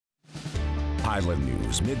Island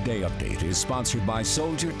News Midday Update is sponsored by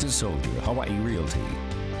Soldier to Soldier Hawaii Realty.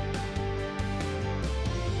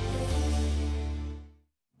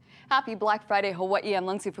 Happy Black Friday, Hawaii. I'm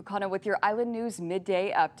Lindsey Fukano with your Island News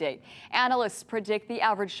Midday Update. Analysts predict the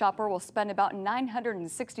average shopper will spend about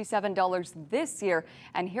 $967 this year.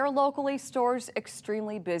 And here locally, stores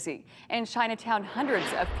extremely busy. In Chinatown, hundreds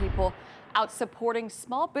of people out supporting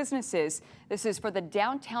small businesses. This is for the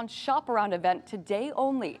downtown shop around event today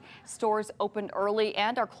only. Stores opened early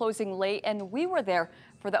and are closing late, and we were there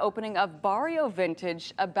for the opening of Barrio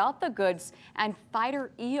Vintage, About the Goods, and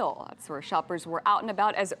Fighter Eel. That's where shoppers were out and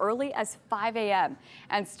about as early as 5 a.m.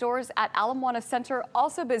 And stores at Ala Moana Center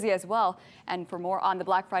also busy as well. And for more on the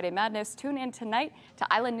Black Friday madness, tune in tonight to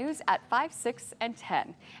Island News at 5, 6, and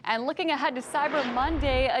 10. And looking ahead to Cyber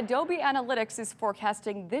Monday, Adobe Analytics is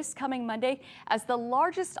forecasting this coming Monday as the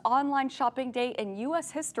largest online shopping day in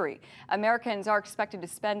U.S. history. Americans are expected to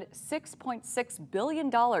spend $6.6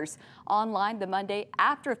 billion online the Monday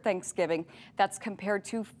after Thanksgiving. That's compared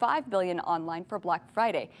to $5 billion online for Black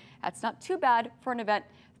Friday. That's not too bad for an event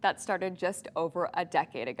that started just over a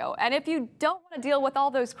decade ago. And if you don't want to deal with all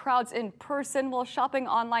those crowds in person, well, shopping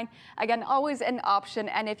online, again, always an option.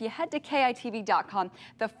 And if you head to KITV.com,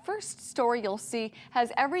 the first story you'll see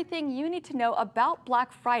has everything you need to know about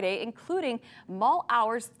Black Friday, including mall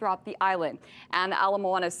hours throughout the island. And Ala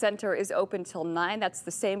Moana Center is open till 9. That's the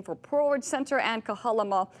same for Pearl Ridge Center, and Kahala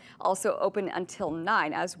Mall also open until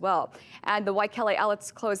 9 as well. And the Waikele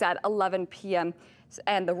outlets close at 11 p.m.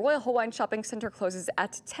 And the Royal Hawaiian Shopping Center closes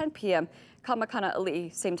at 10 p.m. Kamakana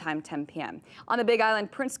Ali'i, same time, 10 p.m. On the Big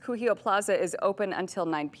Island, Prince Kuhio Plaza is open until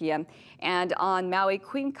 9 p.m. And on Maui,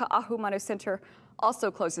 Queen Ka'ahumanu Center also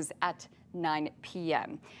closes at 9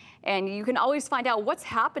 p.m. And you can always find out what's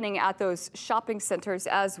happening at those shopping centers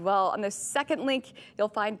as well. On the second link, you'll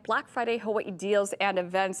find Black Friday Hawaii deals and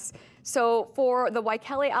events. So for the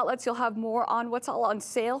Waikele outlets, you'll have more on what's all on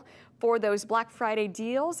sale for those Black Friday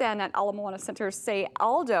deals. And at Ala Moana Center, say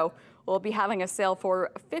Aldo will be having a sale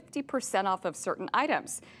for 50% off of certain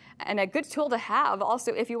items. And a good tool to have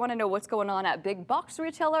also if you want to know what's going on at big box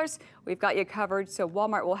retailers, we've got you covered. So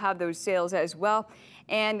Walmart will have those sales as well.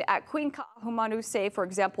 And at Queen Ka'ahumanu, say, for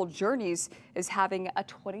example, Journeys is having a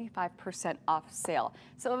 25% off sale.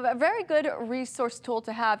 So a very good resource tool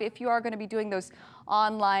to have if you are going to be doing those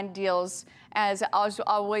online deals. As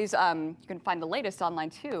always, you can find the latest online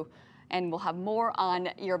too. And we'll have more on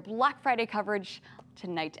your Black Friday coverage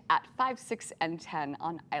tonight at 5, 6, and 10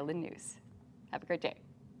 on Island News. Have a great day.